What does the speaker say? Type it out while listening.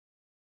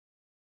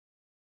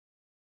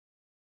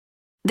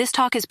This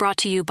talk is brought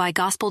to you by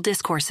Gospel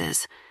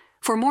Discourses.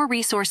 For more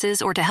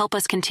resources or to help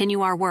us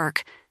continue our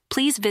work,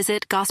 please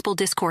visit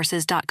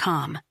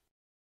gospeldiscourses.com.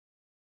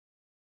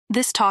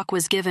 This talk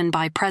was given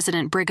by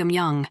President Brigham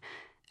Young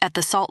at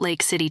the Salt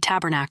Lake City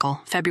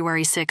Tabernacle,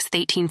 February 6,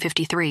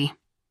 1853.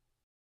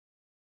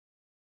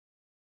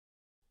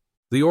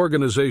 The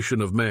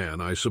organization of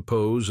man, I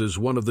suppose, is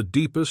one of the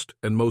deepest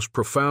and most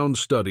profound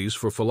studies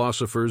for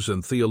philosophers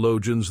and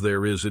theologians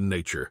there is in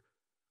nature.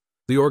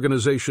 The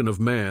organization of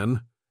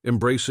man,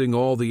 embracing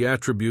all the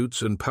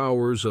attributes and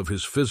powers of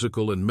his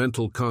physical and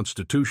mental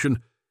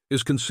constitution,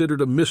 is considered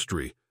a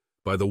mystery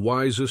by the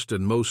wisest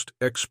and most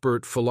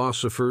expert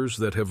philosophers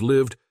that have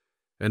lived,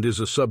 and is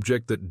a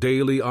subject that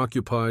daily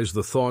occupies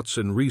the thoughts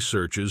and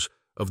researches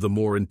of the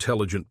more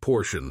intelligent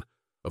portion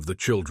of the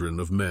children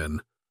of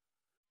men.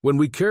 When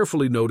we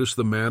carefully notice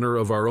the manner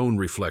of our own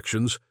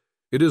reflections,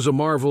 it is a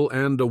marvel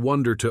and a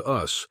wonder to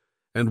us,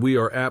 and we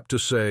are apt to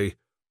say,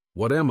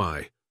 "What am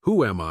I?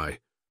 Who am I?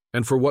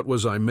 And for what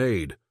was I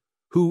made?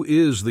 Who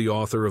is the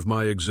author of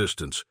my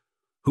existence?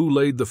 Who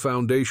laid the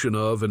foundation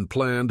of and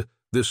planned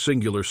this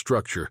singular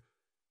structure?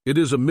 It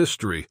is a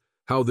mystery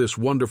how this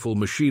wonderful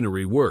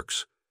machinery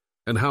works,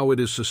 and how it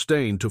is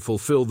sustained to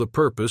fulfill the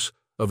purpose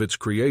of its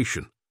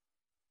creation."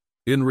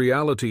 In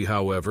reality,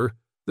 however,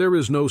 there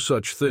is no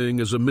such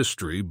thing as a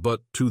mystery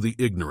but to the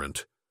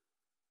ignorant.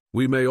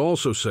 We may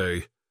also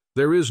say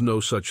there is no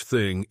such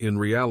thing in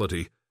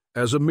reality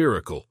as a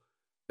miracle,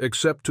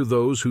 except to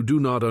those who do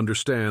not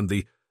understand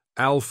the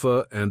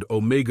Alpha and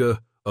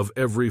Omega of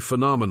every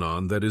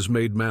phenomenon that is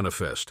made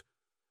manifest.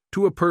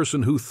 To a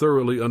person who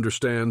thoroughly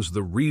understands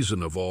the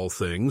reason of all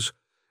things,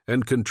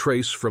 and can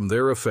trace from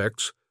their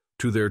effects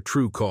to their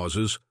true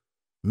causes,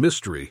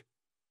 mystery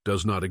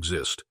does not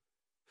exist.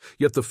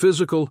 Yet the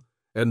physical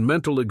and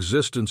mental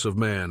existence of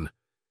man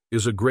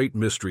is a great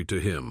mystery to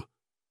him.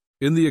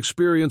 In the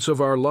experience of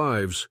our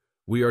lives,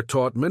 we are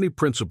taught many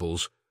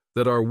principles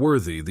that are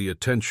worthy the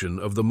attention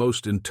of the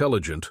most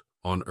intelligent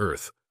on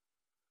earth.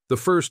 The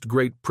first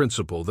great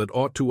principle that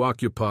ought to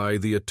occupy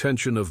the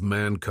attention of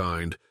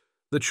mankind,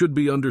 that should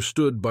be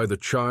understood by the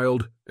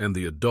child and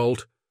the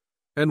adult,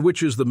 and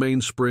which is the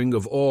mainspring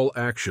of all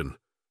action,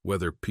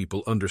 whether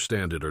people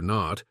understand it or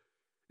not,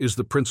 is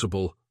the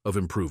principle of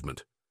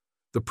improvement.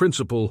 The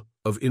principle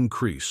of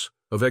increase,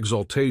 of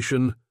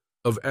exaltation,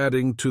 of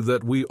adding to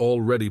that we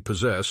already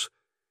possess,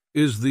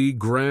 is the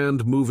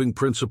grand moving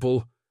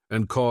principle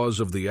and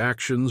cause of the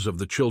actions of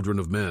the children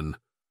of men.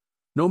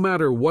 No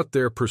matter what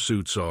their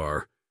pursuits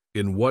are,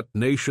 in what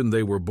nation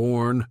they were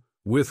born,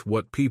 with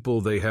what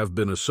people they have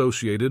been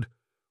associated,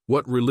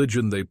 what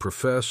religion they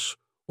profess,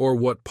 or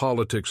what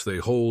politics they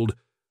hold,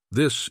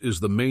 this is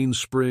the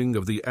mainspring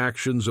of the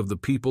actions of the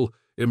people,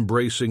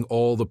 embracing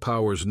all the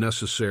powers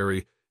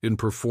necessary in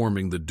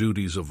performing the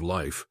duties of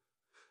life.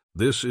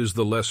 This is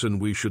the lesson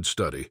we should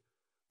study.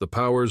 The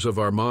powers of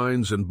our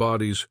minds and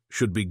bodies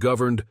should be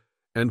governed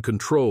and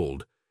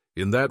controlled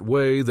in that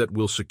way that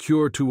will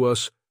secure to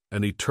us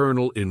an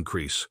eternal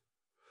increase.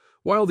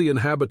 While the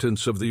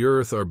inhabitants of the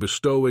earth are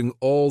bestowing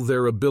all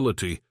their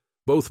ability,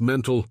 both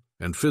mental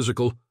and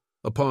physical,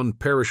 upon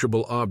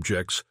perishable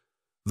objects,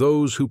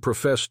 those who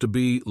profess to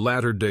be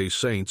latter-day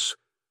saints,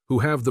 who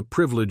have the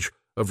privilege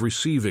of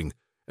receiving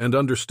and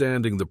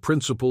understanding the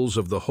principles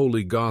of the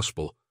Holy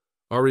Gospel,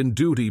 are in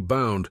duty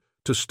bound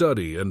to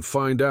study and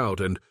find out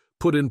and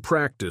put in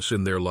practice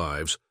in their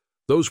lives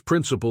those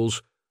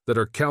principles that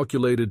are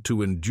calculated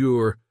to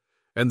endure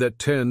and that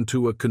tend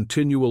to a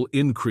continual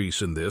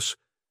increase in this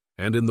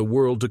and in the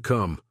world to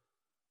come.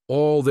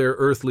 All their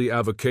earthly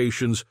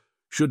avocations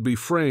should be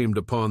framed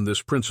upon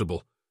this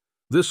principle.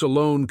 This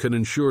alone can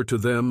ensure to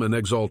them an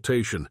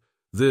exaltation.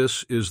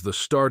 This is the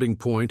starting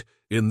point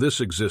in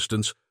this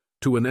existence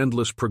to an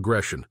endless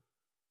progression.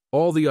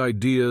 All the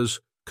ideas,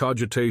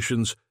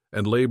 cogitations,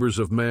 and labors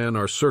of man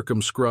are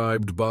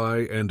circumscribed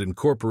by and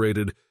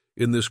incorporated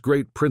in this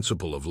great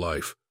principle of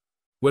life.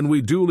 When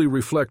we duly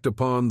reflect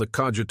upon the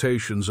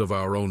cogitations of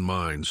our own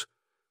minds,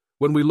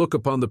 when we look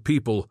upon the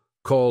people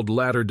called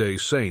latter-day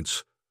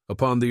saints,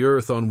 upon the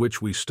earth on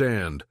which we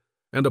stand,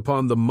 and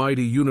upon the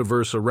mighty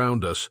universe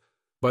around us,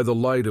 by the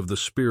light of the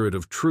Spirit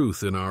of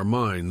truth in our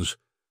minds,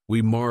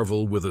 we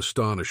marvel with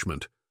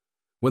astonishment.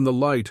 When the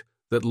light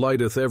that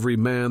lighteth every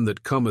man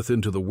that cometh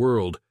into the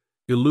world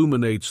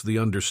illuminates the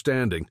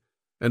understanding,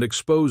 and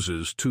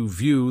exposes to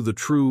view the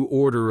true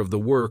order of the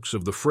works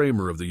of the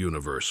Framer of the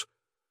universe,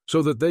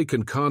 so that they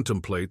can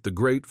contemplate the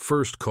great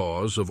first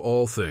cause of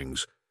all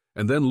things,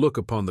 and then look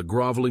upon the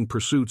groveling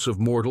pursuits of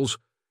mortals,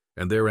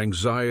 and their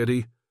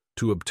anxiety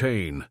to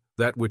obtain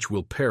that which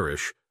will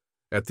perish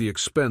at the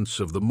expense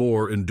of the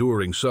more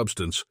enduring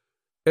substance,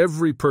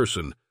 every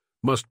person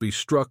must be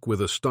struck with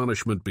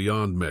astonishment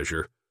beyond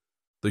measure.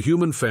 The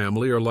human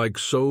family are like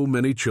so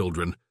many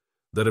children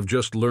that have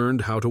just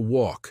learned how to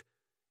walk,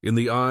 in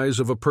the eyes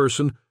of a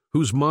person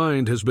whose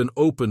mind has been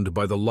opened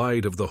by the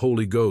light of the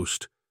Holy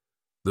Ghost.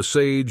 The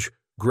sage,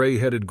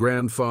 gray-headed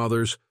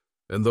grandfathers,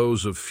 and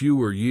those of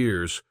fewer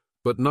years,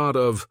 but not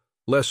of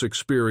less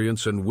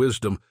experience and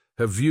wisdom,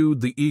 have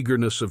viewed the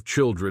eagerness of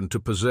children to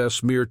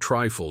possess mere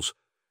trifles,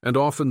 and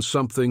often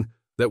something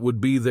that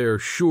would be their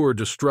sure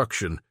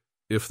destruction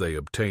if they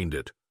obtained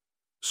it.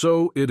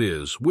 So it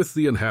is with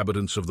the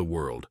inhabitants of the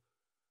world.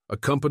 A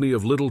company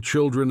of little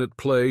children at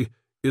play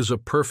is a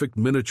perfect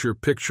miniature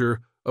picture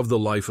of the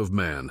life of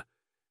man.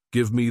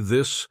 Give me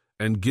this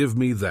and give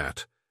me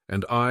that,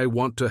 and I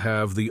want to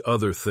have the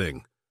other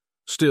thing.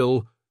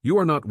 Still, you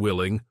are not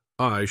willing,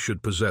 I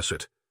should possess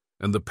it,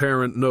 and the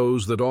parent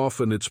knows that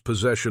often its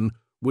possession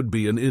would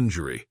be an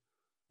injury.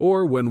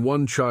 Or when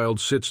one child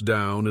sits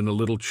down in a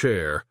little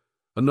chair,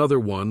 another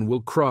one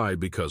will cry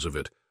because of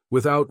it,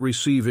 without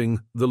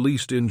receiving the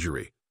least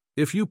injury.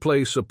 If you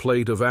place a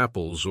plate of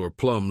apples or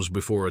plums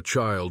before a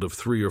child of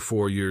 3 or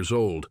 4 years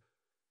old,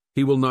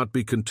 he will not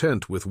be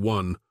content with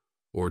 1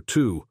 or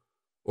 2,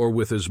 or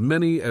with as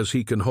many as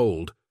he can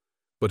hold,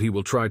 but he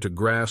will try to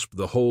grasp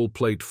the whole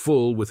plate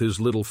full with his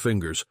little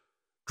fingers,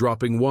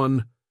 dropping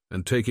one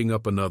and taking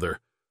up another,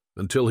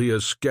 until he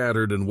has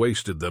scattered and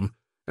wasted them,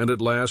 and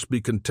at last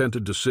be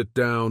contented to sit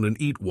down and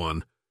eat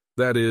one,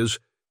 that is,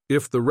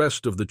 if the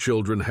rest of the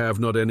children have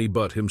not any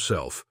but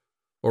himself,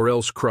 or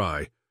else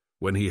cry,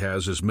 when he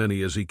has as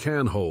many as he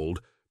can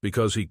hold,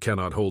 because he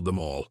cannot hold them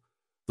all.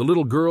 The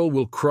little girl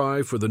will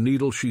cry for the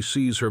needle she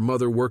sees her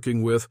mother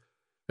working with,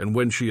 and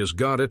when she has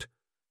got it,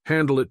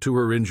 handle it to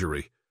her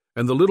injury,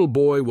 and the little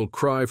boy will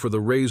cry for the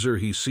razor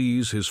he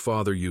sees his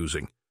father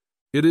using.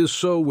 It is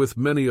so with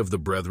many of the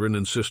brethren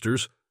and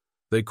sisters.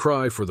 They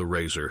cry for the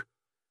razor.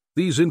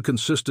 These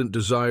inconsistent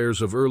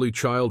desires of early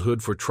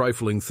childhood for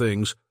trifling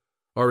things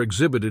are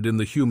exhibited in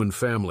the human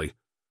family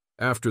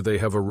after they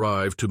have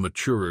arrived to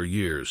maturer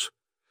years.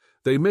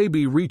 They may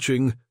be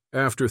reaching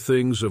after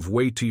things of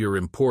weightier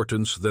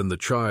importance than the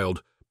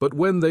child, but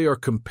when they are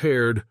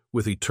compared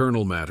with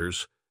eternal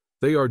matters,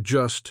 they are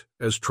just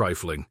as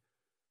trifling.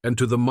 And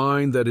to the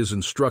mind that is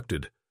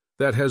instructed,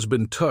 that has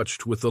been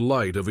touched with the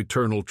light of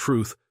eternal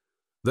truth,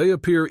 they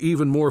appear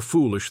even more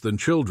foolish than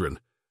children,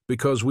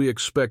 because we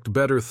expect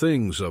better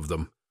things of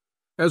them.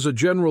 As a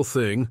general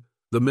thing,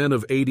 the men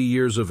of 80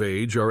 years of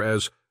age are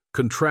as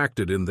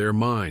contracted in their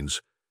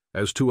minds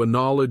as to a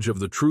knowledge of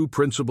the true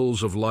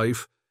principles of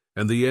life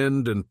and the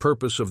end and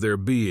purpose of their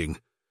being,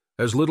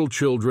 as little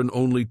children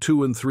only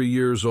 2 and 3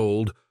 years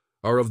old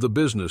are of the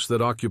business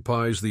that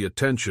occupies the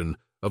attention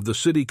of the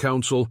city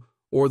council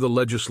or the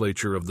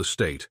legislature of the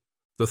state.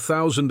 The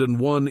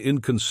 1,001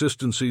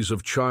 inconsistencies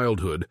of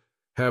childhood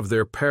have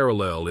their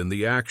parallel in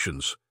the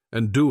actions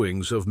and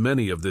doings of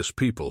many of this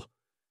people.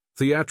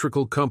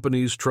 Theatrical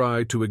companies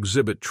try to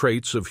exhibit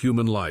traits of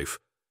human life,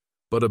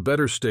 but a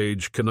better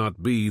stage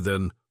cannot be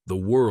than the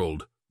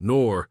world,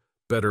 nor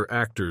better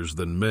actors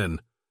than men,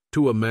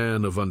 to a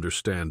man of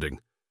understanding.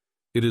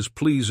 It is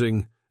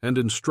pleasing and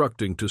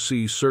instructing to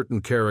see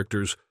certain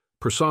characters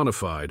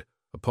personified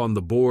upon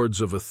the boards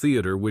of a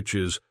theater which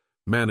is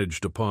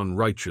managed upon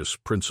righteous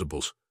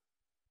principles.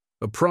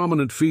 A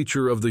prominent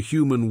feature of the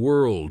human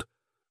world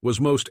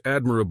was most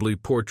admirably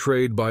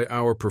portrayed by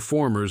our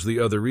performers the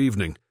other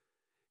evening,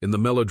 in the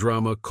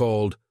melodrama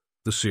called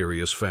The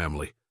Serious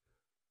Family.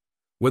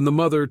 When the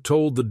mother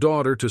told the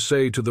daughter to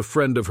say to the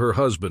friend of her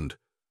husband,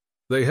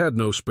 they had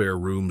no spare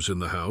rooms in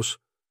the house,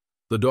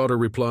 the daughter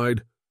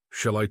replied,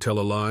 "Shall I tell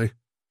a lie?"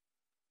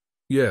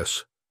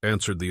 "Yes,"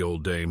 answered the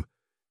old dame,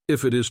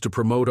 "if it is to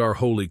promote our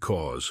holy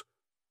cause.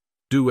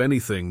 Do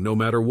anything, no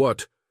matter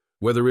what,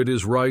 whether it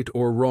is right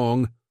or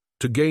wrong,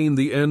 to gain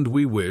the end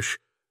we wish,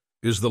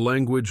 is the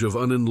language of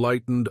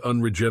unenlightened,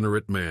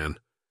 unregenerate man.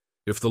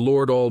 If the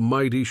Lord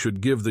Almighty should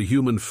give the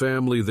human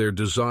family their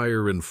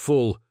desire in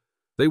full,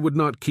 they would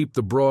not keep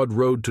the broad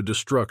road to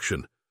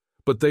destruction,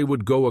 but they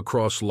would go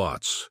across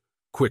lots,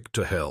 quick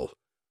to hell.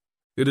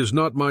 It is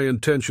not my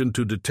intention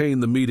to detain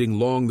the meeting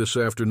long this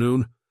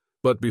afternoon,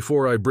 but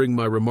before I bring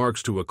my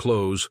remarks to a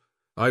close,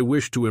 I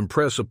wish to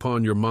impress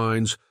upon your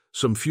minds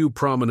some few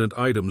prominent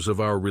items of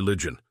our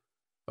religion.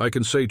 I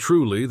can say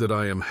truly that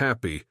I am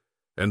happy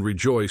and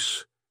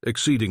rejoice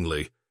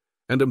exceedingly,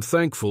 and am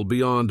thankful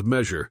beyond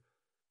measure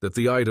that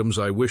the items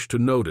I wish to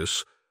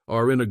notice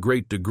are in a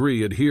great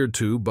degree adhered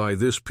to by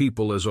this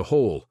people as a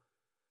whole.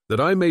 That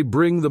I may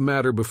bring the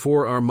matter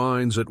before our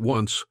minds at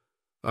once,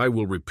 I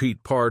will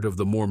repeat part of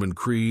the Mormon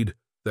creed,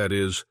 that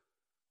is,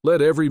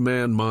 let every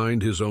man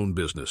mind his own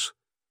business.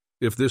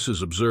 If this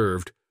is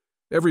observed,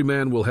 every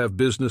man will have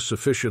business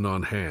sufficient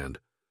on hand,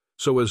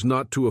 so as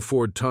not to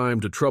afford time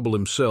to trouble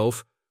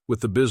himself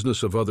with the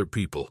business of other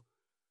people.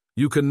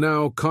 You can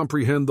now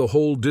comprehend the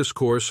whole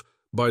discourse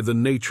by the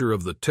nature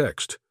of the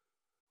text.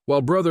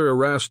 While Brother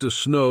Erastus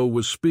Snow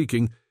was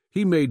speaking,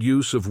 he made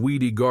use of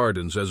weedy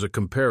gardens as a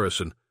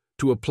comparison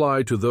to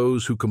apply to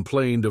those who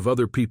complained of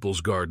other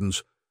people's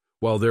gardens,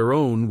 while their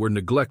own were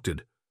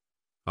neglected.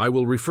 I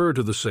will refer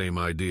to the same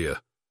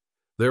idea.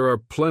 There are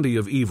plenty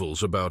of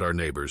evils about our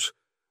neighbors.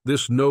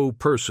 This no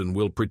person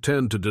will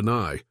pretend to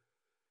deny.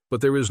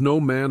 But there is no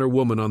man or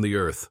woman on the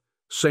earth,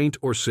 saint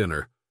or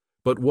sinner,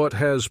 but what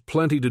has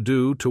plenty to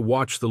do to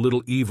watch the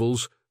little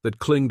evils that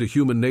cling to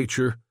human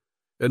nature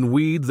and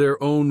weed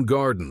their own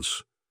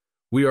gardens.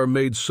 We are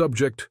made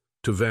subject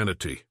to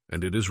vanity,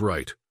 and it is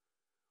right.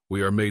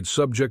 We are made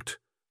subject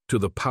to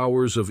the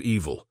powers of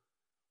evil,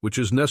 which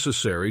is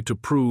necessary to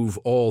prove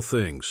all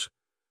things.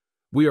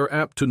 We are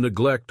apt to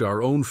neglect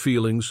our own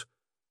feelings,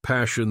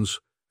 passions,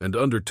 and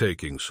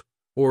undertakings,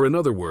 or in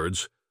other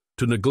words,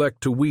 to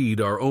neglect to weed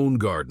our own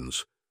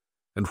gardens.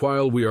 And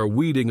while we are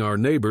weeding our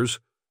neighbors,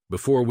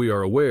 before we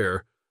are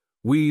aware,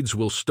 weeds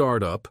will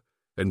start up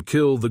and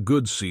kill the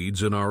good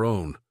seeds in our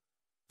own.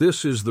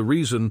 This is the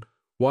reason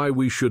why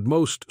we should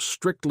most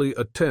strictly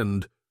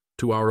attend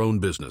to our own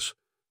business.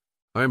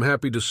 I am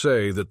happy to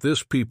say that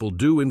this people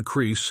do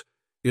increase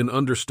in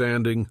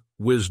understanding,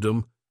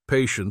 wisdom,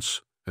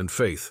 patience, and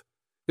faith.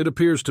 It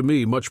appears to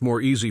me much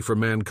more easy for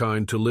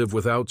mankind to live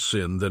without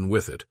sin than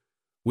with it.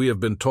 We have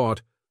been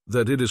taught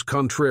that it is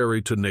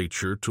contrary to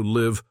nature to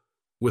live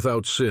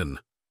without sin.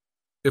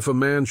 If a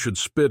man should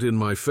spit in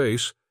my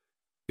face,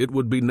 it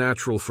would be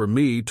natural for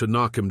me to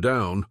knock him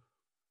down,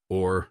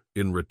 or,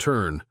 in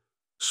return,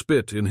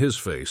 spit in his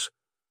face.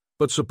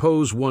 But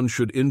suppose one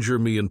should injure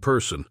me in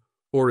person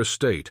or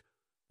estate,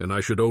 and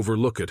I should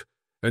overlook it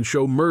and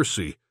show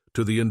mercy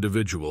to the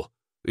individual.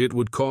 It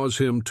would cause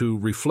him to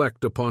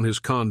reflect upon his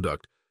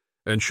conduct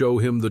and show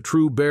him the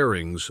true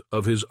bearings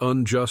of his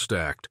unjust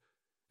act,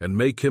 and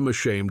make him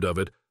ashamed of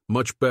it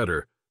much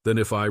better than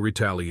if I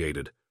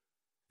retaliated.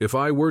 If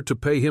I were to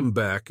pay him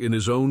back in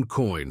his own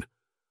coin,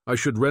 I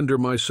should render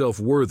myself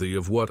worthy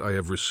of what I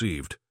have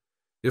received.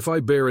 If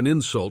I bear an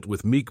insult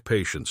with meek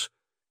patience,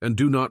 and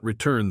do not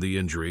return the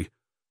injury,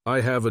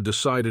 I have a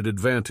decided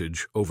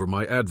advantage over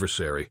my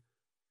adversary.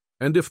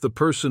 And if the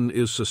person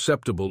is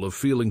susceptible of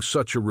feeling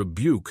such a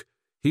rebuke,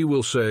 he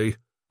will say,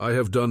 I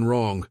have done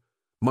wrong.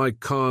 My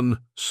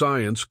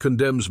conscience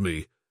condemns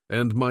me,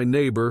 and my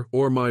neighbor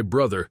or my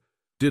brother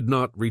did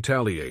not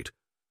retaliate.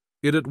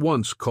 It at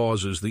once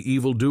causes the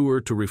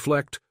evildoer to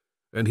reflect,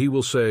 and he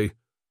will say,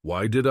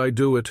 Why did I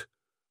do it?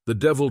 The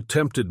devil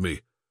tempted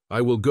me.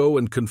 I will go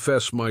and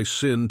confess my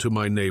sin to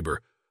my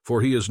neighbor,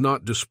 for he is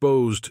not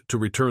disposed to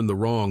return the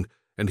wrong,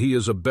 and he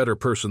is a better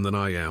person than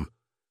I am.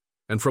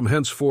 And from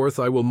henceforth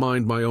I will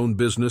mind my own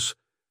business,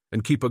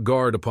 and keep a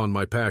guard upon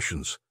my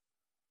passions.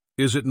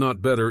 Is it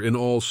not better in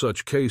all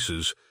such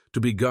cases to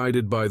be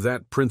guided by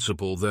that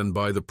principle than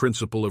by the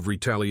principle of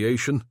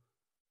retaliation?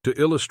 To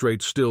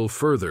illustrate still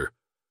further,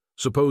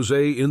 suppose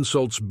A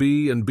insults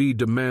B and B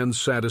demands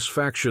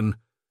satisfaction,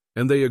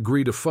 and they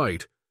agree to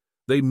fight.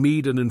 They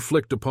meet and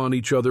inflict upon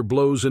each other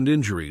blows and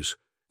injuries,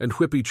 and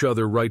whip each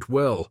other right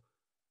well.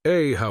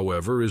 A,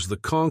 however, is the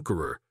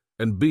conqueror,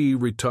 and B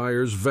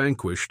retires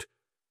vanquished,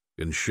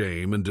 in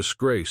shame and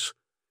disgrace.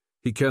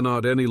 He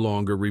cannot any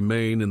longer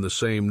remain in the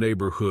same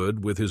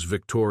neighborhood with his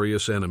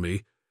victorious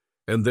enemy,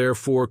 and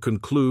therefore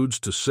concludes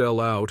to sell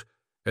out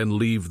and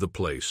leave the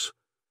place.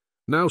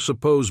 Now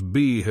suppose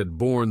B had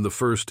borne the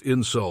first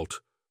insult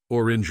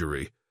or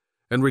injury,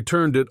 and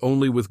returned it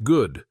only with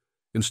good,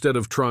 instead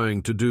of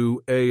trying to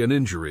do A an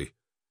injury.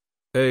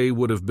 A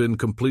would have been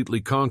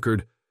completely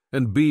conquered,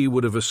 and B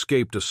would have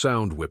escaped a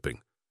sound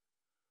whipping.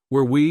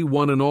 Were we,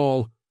 one and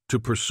all, to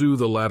pursue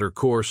the latter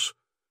course,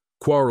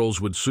 quarrels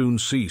would soon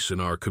cease in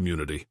our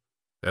community.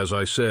 As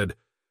I said,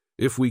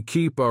 if we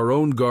keep our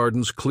own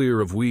gardens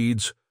clear of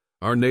weeds,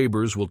 our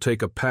neighbors will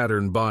take a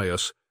pattern by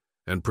us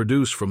and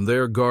produce from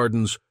their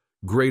gardens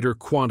greater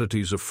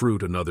quantities of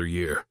fruit another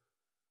year.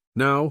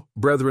 Now,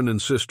 brethren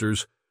and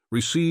sisters,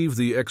 receive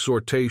the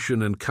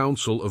exhortation and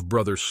counsel of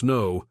Brother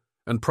Snow,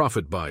 and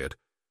profit by it,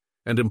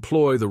 and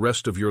employ the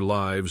rest of your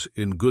lives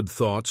in good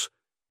thoughts,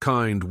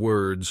 kind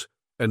words,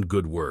 and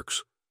good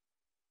works.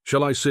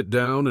 Shall I sit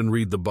down and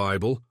read the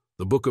Bible,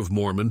 the Book of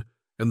Mormon,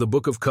 and the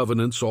Book of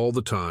Covenants all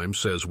the time,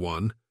 says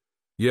one?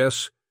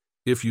 Yes,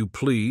 if you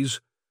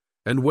please,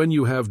 and when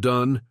you have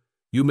done,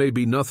 you may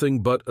be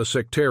nothing but a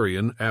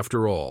sectarian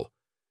after all.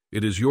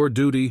 It is your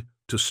duty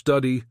to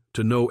study,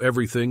 to know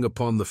everything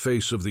upon the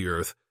face of the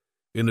earth,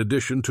 in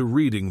addition to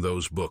reading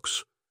those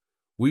books.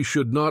 We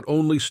should not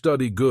only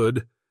study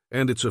good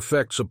and its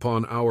effects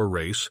upon our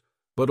race,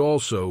 but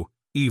also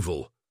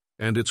evil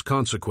and its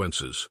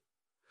consequences.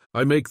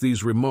 I make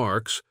these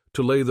remarks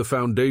to lay the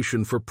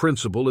foundation for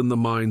principle in the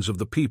minds of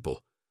the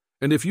people,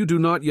 and if you do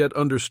not yet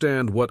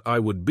understand what I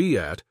would be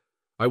at,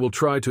 I will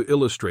try to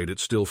illustrate it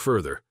still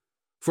further.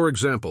 For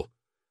example,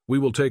 we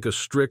will take a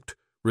strict,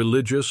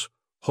 religious,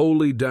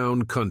 wholly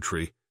down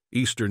country,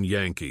 Eastern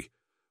Yankee,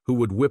 who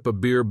would whip a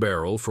beer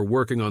barrel for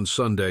working on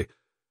Sunday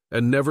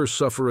and never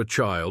suffer a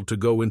child to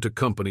go into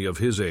company of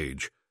his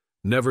age,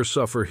 never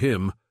suffer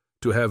him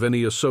to have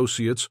any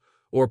associates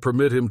or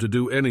permit him to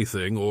do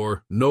anything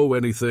or know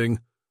anything,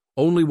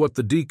 only what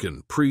the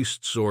deacon,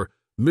 priests, or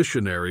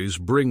missionaries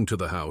bring to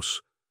the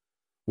house.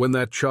 When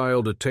that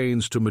child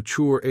attains to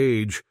mature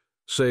age,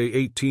 say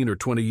 18 or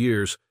 20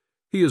 years,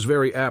 he is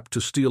very apt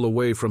to steal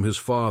away from his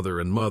father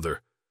and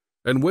mother,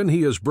 and when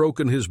he has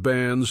broken his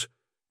bands,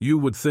 you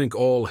would think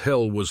all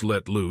hell was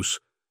let loose,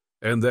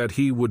 and that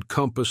he would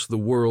compass the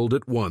world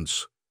at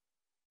once.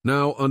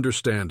 Now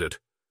understand it.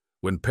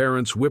 When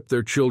parents whip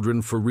their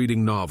children for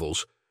reading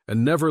novels,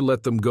 and never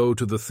let them go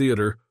to the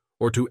theater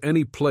or to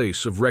any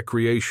place of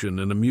recreation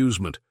and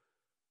amusement,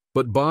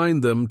 but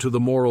bind them to the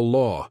moral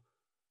law,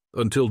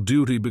 until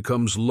duty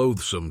becomes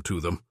loathsome to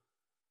them.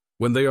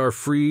 When they are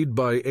freed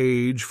by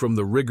age from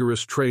the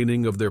rigorous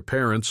training of their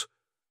parents,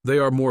 they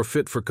are more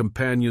fit for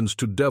companions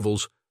to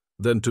devils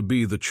than to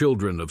be the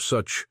children of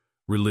such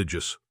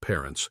religious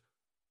parents.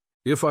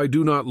 If I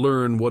do not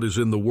learn what is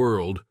in the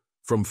world,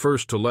 from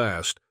first to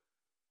last,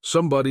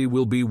 somebody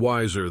will be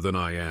wiser than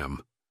I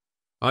am.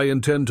 I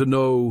intend to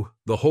know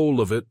the whole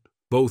of it,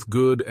 both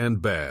good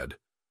and bad.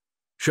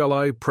 Shall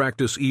I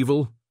practice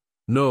evil?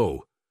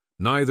 No,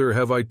 neither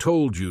have I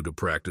told you to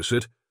practice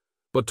it,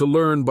 but to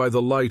learn by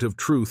the light of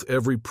truth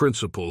every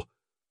principle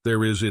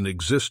there is in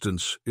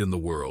existence in the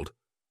world.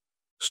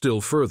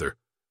 Still further,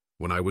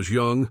 when I was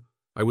young,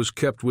 I was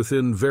kept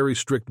within very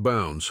strict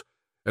bounds,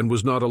 and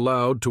was not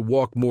allowed to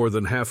walk more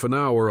than half an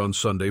hour on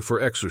Sunday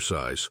for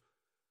exercise.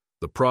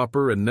 The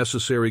proper and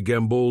necessary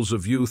gambols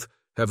of youth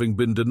having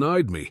been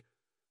denied me,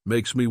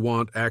 makes me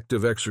want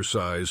active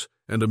exercise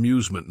and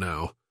amusement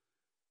now.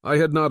 I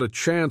had not a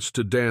chance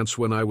to dance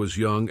when I was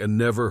young and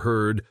never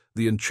heard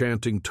the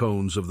enchanting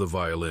tones of the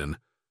violin,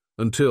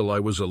 until I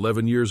was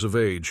 11 years of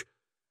age,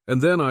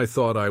 and then I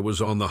thought I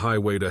was on the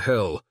highway to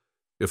hell,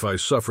 if I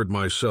suffered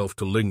myself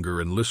to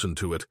linger and listen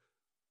to it.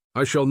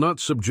 I shall not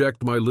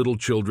subject my little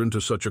children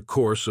to such a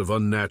course of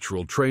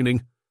unnatural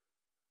training,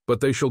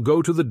 but they shall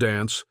go to the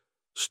dance,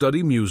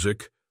 study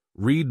music,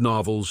 read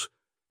novels,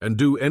 and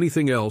do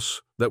anything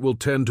else that will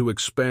tend to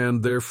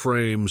expand their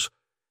frames,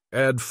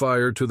 add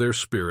fire to their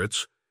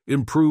spirits,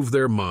 improve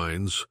their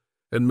minds,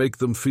 and make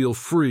them feel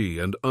free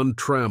and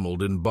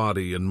untrammeled in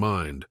body and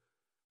mind.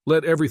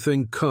 Let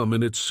everything come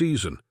in its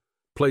season,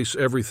 place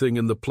everything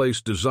in the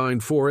place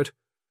designed for it,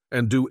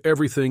 and do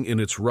everything in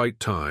its right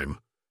time.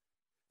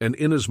 And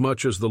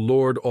inasmuch as the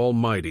Lord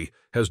Almighty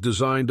has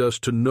designed us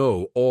to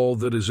know all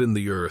that is in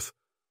the earth,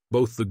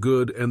 both the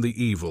good and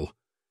the evil,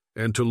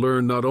 and to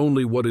learn not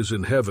only what is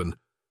in heaven,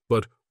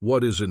 but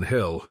what is in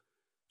hell,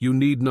 you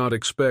need not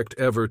expect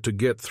ever to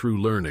get through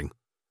learning,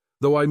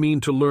 though I mean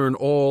to learn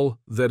all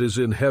that is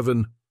in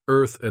heaven,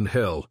 earth, and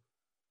hell.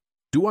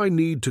 Do I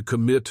need to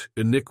commit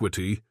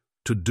iniquity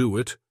to do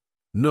it?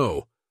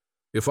 No.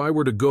 If I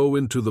were to go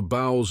into the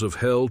bowels of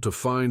hell to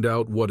find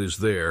out what is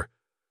there,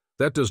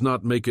 that does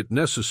not make it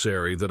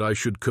necessary that I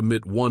should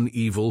commit one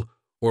evil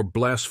or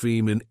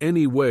blaspheme in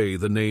any way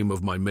the name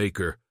of my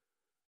Maker.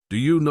 Do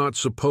you not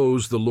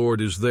suppose the Lord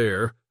is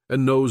there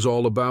and knows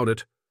all about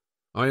it?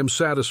 I am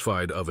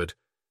satisfied of it.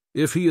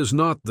 If he is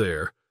not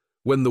there,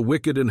 when the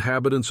wicked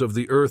inhabitants of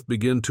the earth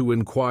begin to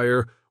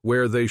inquire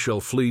where they shall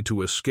flee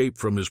to escape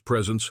from his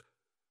presence,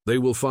 they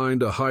will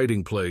find a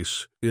hiding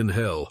place in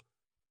hell.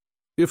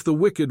 If the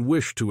wicked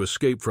wish to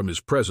escape from his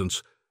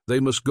presence, they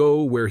must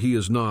go where he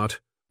is not,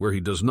 where he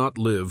does not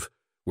live,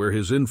 where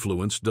his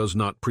influence does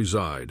not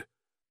preside.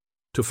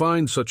 To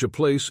find such a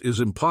place is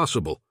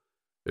impossible,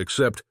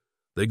 except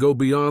they go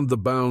beyond the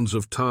bounds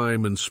of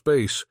time and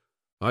space.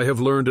 I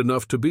have learned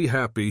enough to be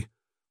happy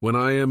when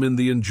I am in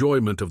the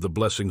enjoyment of the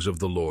blessings of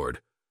the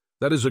Lord.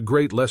 That is a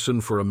great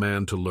lesson for a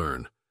man to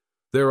learn.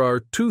 There are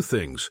two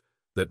things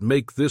that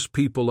make this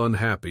people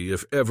unhappy,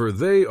 if ever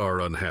they are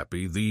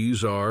unhappy.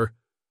 These are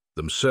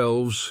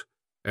themselves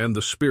and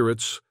the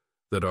spirits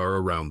that are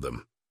around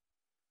them.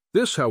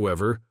 This,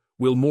 however,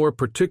 will more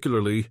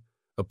particularly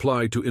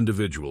apply to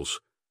individuals.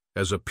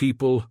 As a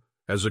people,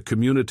 as a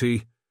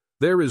community,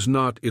 there is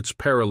not its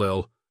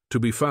parallel to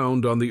be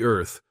found on the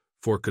earth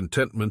for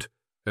contentment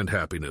and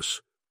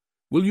happiness.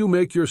 Will you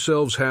make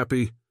yourselves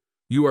happy?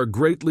 You are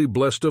greatly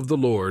blessed of the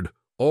Lord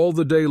all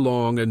the day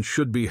long and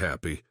should be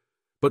happy,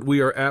 but we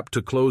are apt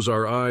to close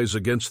our eyes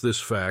against this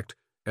fact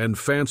and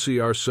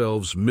fancy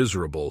ourselves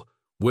miserable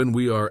when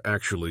we are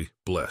actually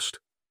blessed.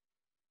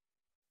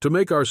 To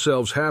make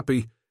ourselves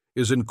happy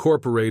is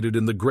incorporated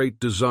in the great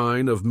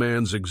design of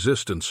man's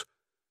existence.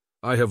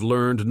 I have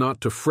learned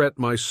not to fret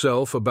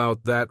myself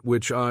about that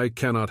which I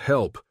cannot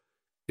help.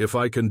 If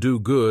I can do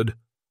good,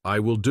 I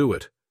will do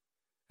it.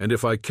 And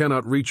if I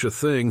cannot reach a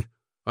thing,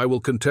 I will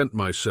content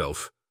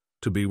myself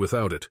to be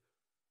without it.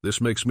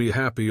 This makes me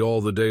happy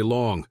all the day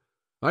long.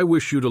 I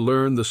wish you to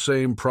learn the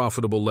same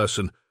profitable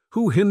lesson.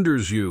 Who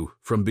hinders you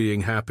from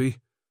being happy?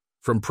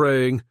 From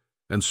praying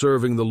and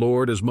serving the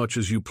Lord as much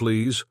as you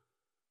please?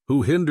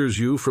 Who hinders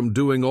you from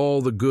doing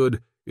all the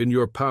good in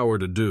your power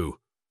to do?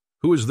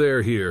 Who is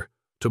there here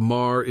to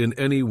mar in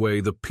any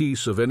way the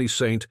peace of any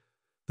saint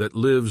that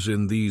lives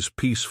in these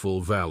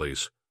peaceful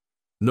valleys?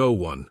 No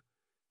one.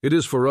 It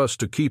is for us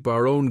to keep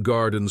our own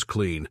gardens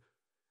clean,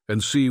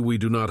 and see we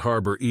do not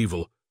harbor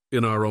evil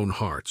in our own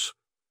hearts.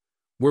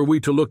 Were we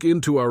to look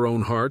into our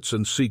own hearts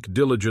and seek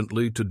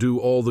diligently to do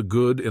all the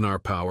good in our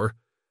power,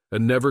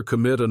 and never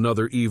commit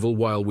another evil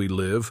while we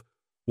live,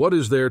 what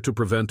is there to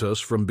prevent us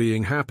from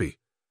being happy?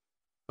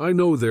 I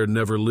know there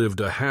never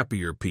lived a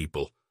happier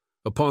people.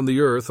 Upon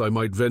the earth, I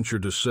might venture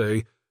to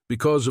say,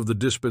 because of the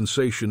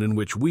dispensation in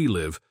which we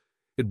live,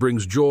 it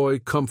brings joy,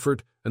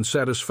 comfort, and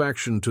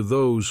satisfaction to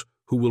those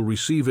who will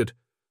receive it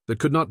that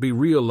could not be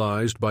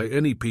realized by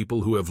any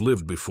people who have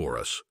lived before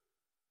us.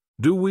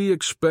 Do we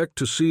expect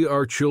to see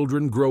our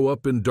children grow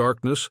up in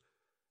darkness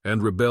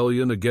and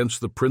rebellion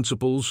against the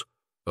principles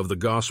of the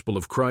gospel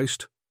of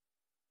Christ?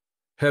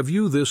 Have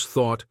you this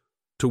thought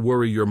to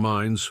worry your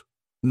minds?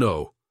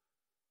 No.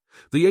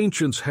 The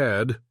ancients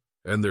had,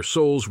 and their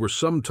souls were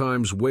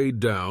sometimes weighed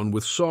down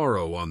with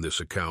sorrow on this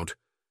account.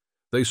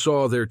 They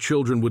saw their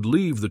children would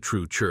leave the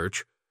true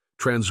church,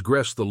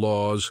 transgress the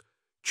laws,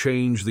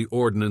 change the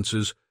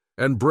ordinances,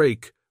 and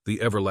break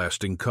the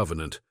everlasting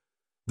covenant.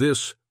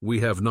 This we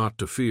have not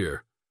to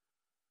fear.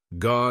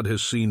 God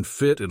has seen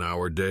fit in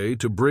our day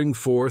to bring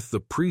forth the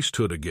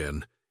priesthood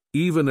again,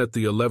 even at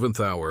the 11th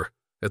hour,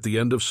 at the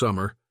end of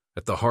summer,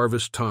 at the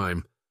harvest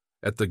time,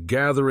 at the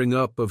gathering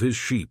up of his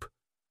sheep.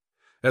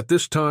 At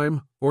this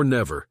time, or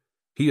never,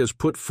 he has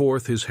put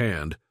forth his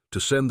hand to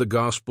send the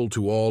gospel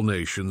to all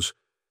nations,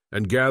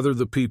 and gather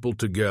the people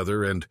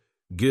together, and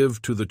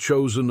give to the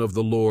chosen of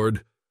the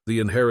Lord the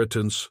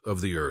inheritance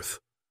of the earth.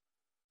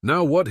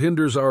 Now what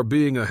hinders our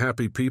being a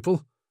happy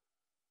people?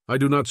 I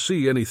do not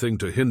see anything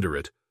to hinder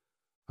it.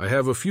 I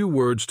have a few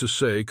words to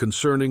say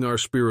concerning our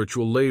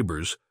spiritual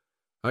labors.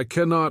 I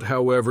cannot,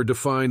 however,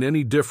 define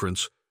any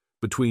difference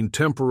between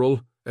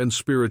temporal and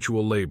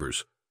spiritual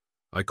labors.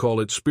 I call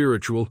it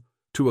spiritual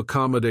to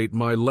accommodate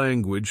my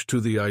language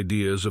to the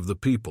ideas of the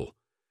people.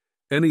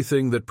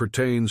 Anything that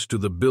pertains to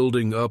the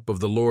building up of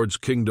the Lord's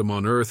kingdom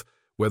on earth,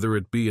 whether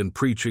it be in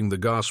preaching the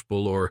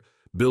gospel or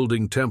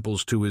building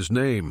temples to his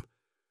name,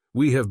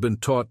 we have been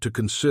taught to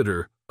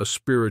consider a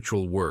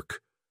spiritual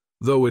work,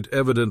 though it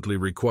evidently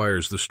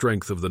requires the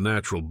strength of the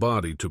natural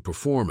body to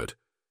perform it.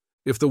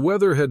 If the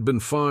weather had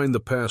been fine the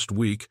past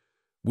week,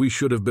 we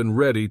should have been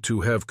ready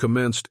to have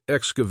commenced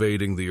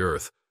excavating the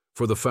earth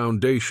for the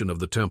foundation of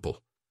the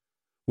temple.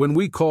 When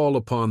we call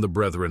upon the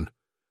brethren,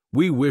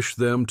 we wish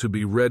them to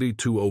be ready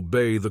to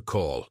obey the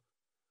call.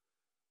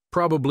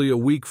 Probably a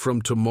week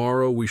from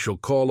tomorrow we shall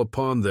call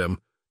upon them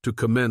to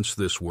commence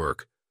this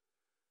work.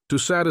 To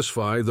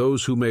satisfy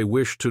those who may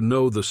wish to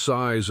know the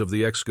size of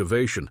the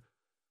excavation,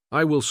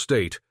 I will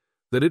state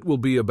that it will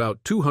be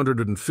about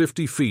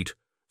 250 feet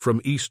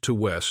from east to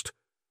west,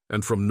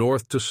 and from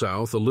north to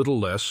south a little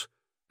less,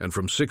 and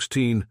from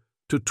 16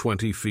 to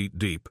 20 feet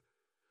deep.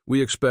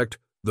 We expect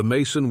the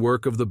mason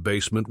work of the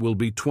basement will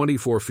be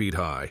 24 feet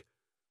high,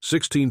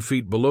 16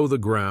 feet below the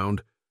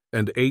ground,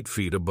 and 8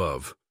 feet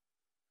above.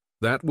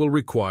 That will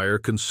require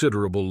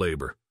considerable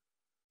labor.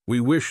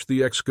 We wish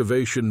the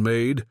excavation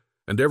made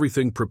and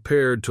everything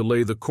prepared to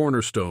lay the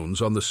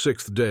cornerstones on the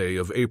 6th day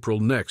of April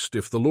next,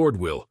 if the Lord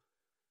will.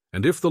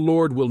 And if the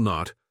Lord will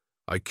not,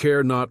 I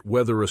care not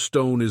whether a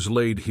stone is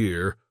laid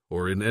here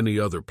or in any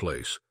other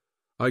place.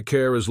 I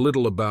care as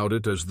little about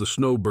it as the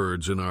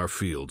snowbirds in our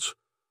fields.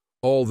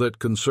 All that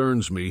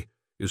concerns me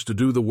is to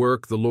do the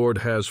work the Lord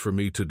has for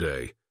me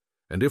today,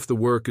 and if the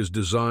work is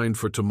designed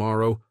for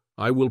tomorrow,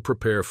 I will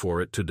prepare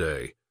for it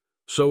today,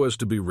 so as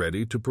to be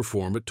ready to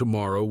perform it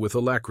tomorrow with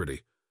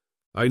alacrity.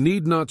 I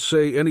need not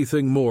say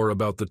anything more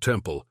about the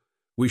temple.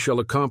 We shall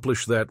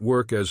accomplish that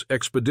work as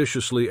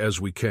expeditiously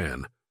as we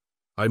can.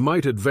 I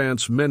might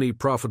advance many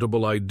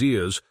profitable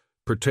ideas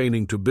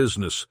pertaining to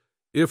business,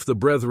 if the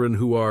brethren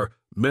who are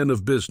men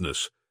of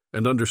business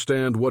and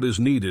understand what is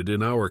needed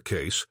in our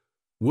case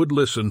would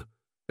listen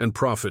and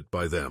profit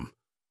by them.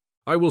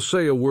 I will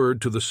say a word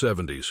to the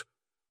 70s.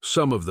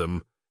 Some of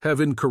them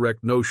have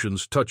incorrect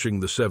notions touching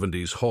the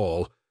 70s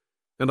hall,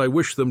 and I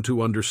wish them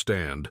to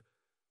understand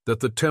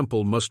that the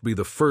temple must be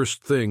the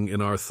first thing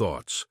in our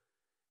thoughts.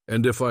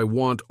 And if I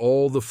want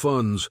all the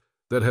funds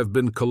that have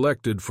been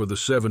collected for the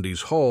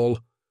 70s hall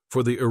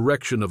for the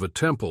erection of a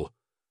temple,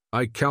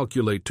 I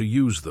calculate to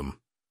use them.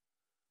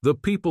 The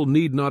people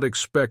need not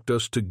expect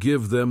us to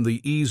give them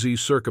the easy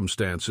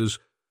circumstances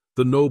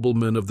the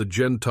noblemen of the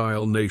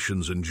Gentile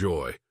nations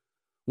enjoy,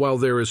 while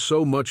there is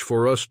so much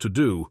for us to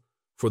do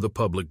for the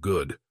public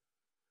good.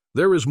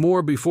 There is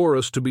more before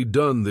us to be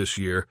done this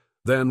year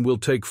than will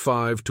take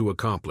 5 to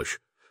accomplish.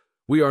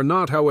 We are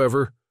not,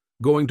 however,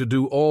 going to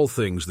do all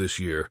things this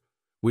year.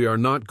 We are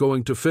not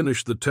going to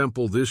finish the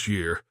temple this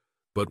year,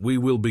 but we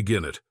will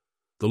begin it.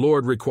 The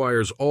Lord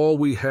requires all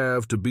we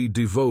have to be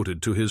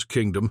devoted to his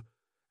kingdom,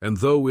 and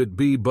though it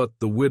be but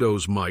the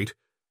widow's mite,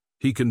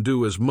 he can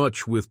do as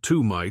much with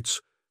 2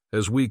 mites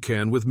as we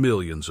can with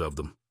millions of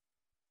them.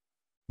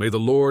 May the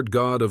Lord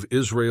God of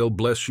Israel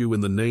bless you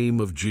in the name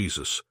of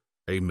Jesus.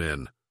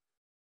 Amen.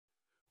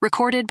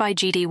 Recorded by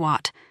G.D.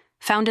 Watt,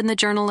 found in the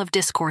Journal of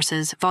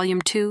Discourses,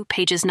 Volume 2,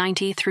 pages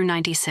 90 through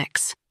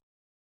 96.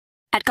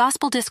 At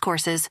Gospel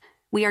Discourses,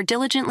 we are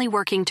diligently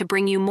working to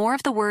bring you more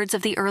of the words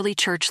of the early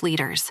church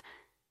leaders.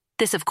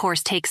 This, of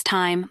course, takes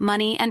time,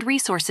 money, and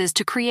resources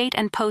to create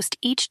and post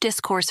each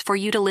discourse for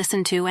you to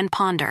listen to and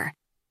ponder.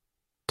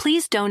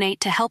 Please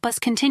donate to help us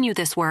continue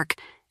this work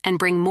and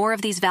bring more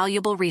of these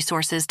valuable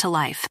resources to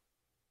life.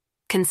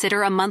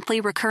 Consider a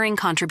monthly recurring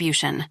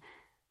contribution.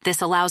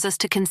 This allows us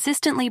to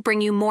consistently bring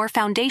you more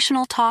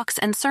foundational talks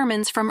and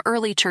sermons from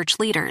early church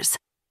leaders.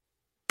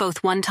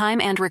 Both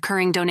one-time and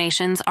recurring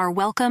donations are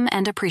welcome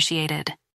and appreciated.